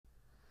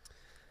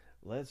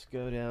Let's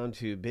go down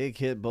to Big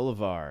Hit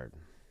Boulevard.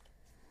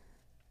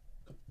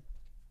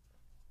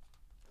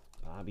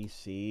 Bobby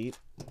C.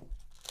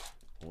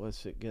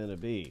 What's it going to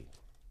be?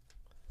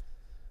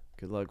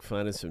 Good luck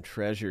finding some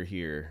treasure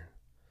here.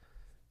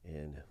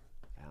 And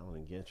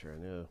Allen Ginter, I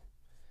know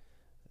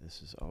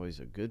this is always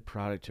a good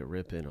product to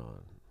rip in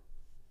on.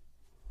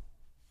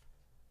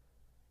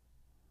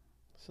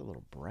 It's a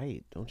little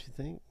bright, don't you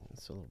think?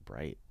 It's a little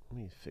bright. Let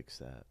me fix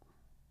that.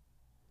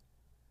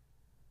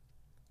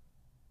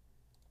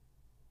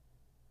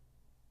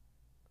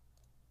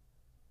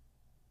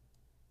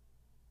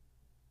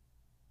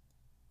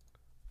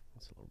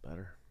 That's a little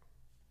better.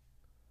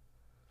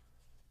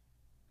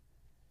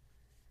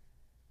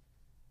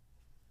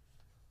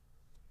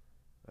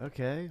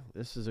 Okay,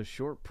 this is a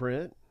short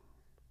print.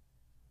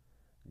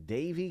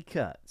 Davy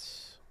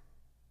Cuts.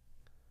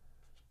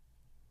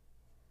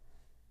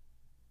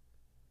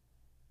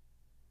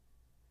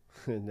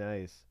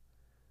 Nice.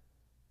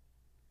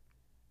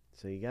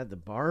 So you got the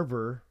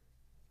barber,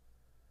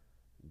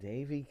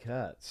 Davy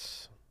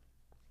Cuts.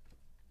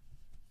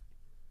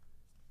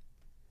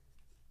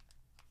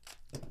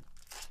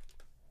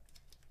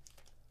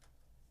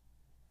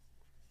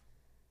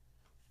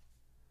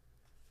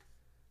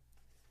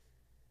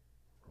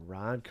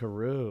 Rod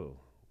Carew.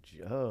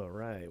 Oh,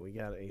 right. We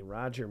got a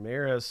Roger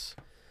Maris.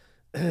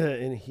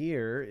 And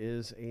here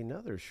is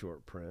another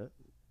short print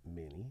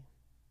mini.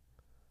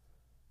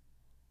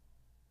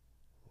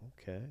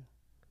 Okay.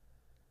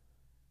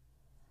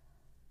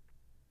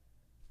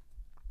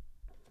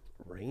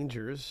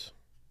 Rangers.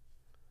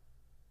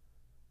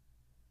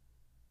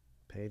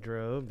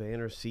 Pedro,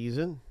 banner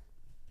season.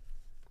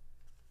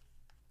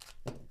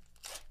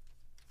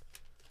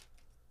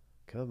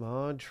 Come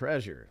on,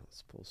 treasure.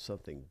 Let's pull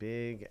something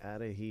big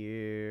out of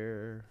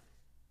here.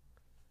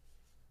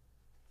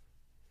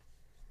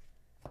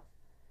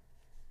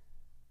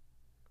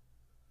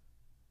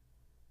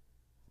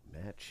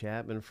 Matt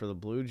Chapman for the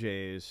Blue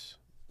Jays.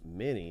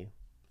 Mini.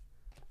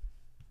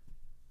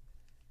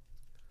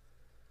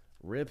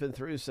 Ripping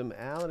through some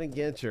Allen and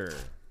Ginter.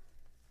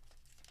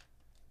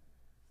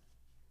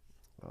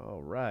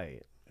 All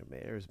right.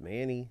 There's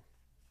Manny.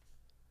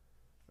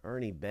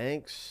 Ernie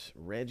Banks.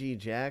 Reggie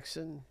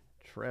Jackson.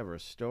 Trevor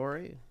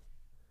Story.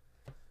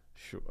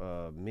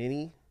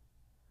 Mini.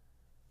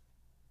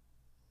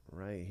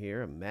 Right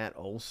here. Matt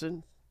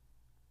Olson.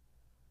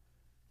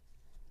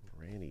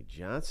 Randy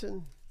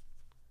Johnson.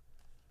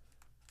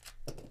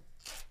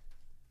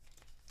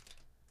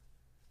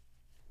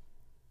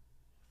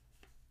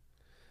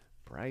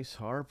 Bryce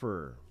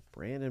Harper.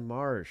 Brandon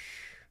Marsh.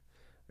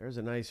 There's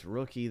a nice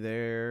rookie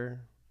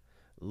there.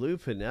 Lou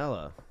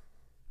Piniella.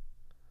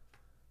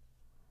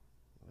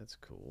 That's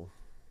cool.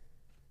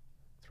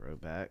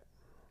 Throwback.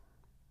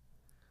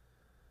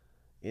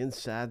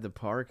 Inside the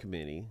Park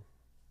mini.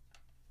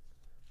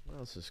 What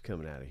else is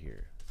coming out of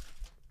here?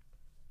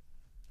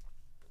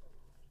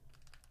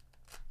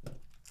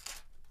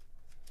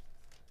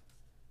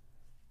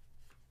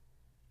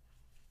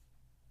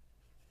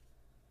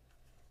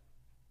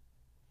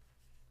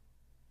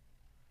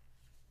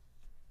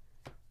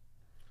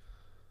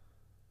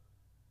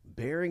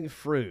 Bearing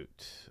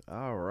fruit.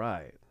 All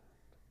right.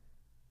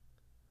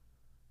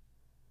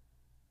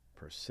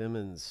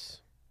 Persimmons.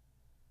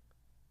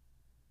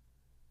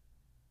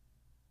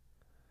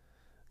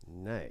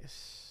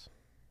 Nice.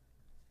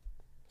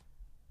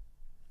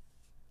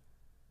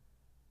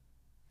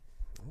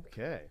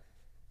 Okay.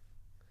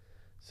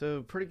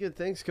 So pretty good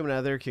things coming out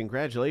of there.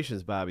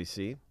 Congratulations, Bobby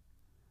C.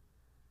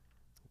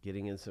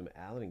 Getting in some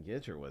Allen and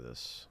Ginter with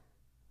us.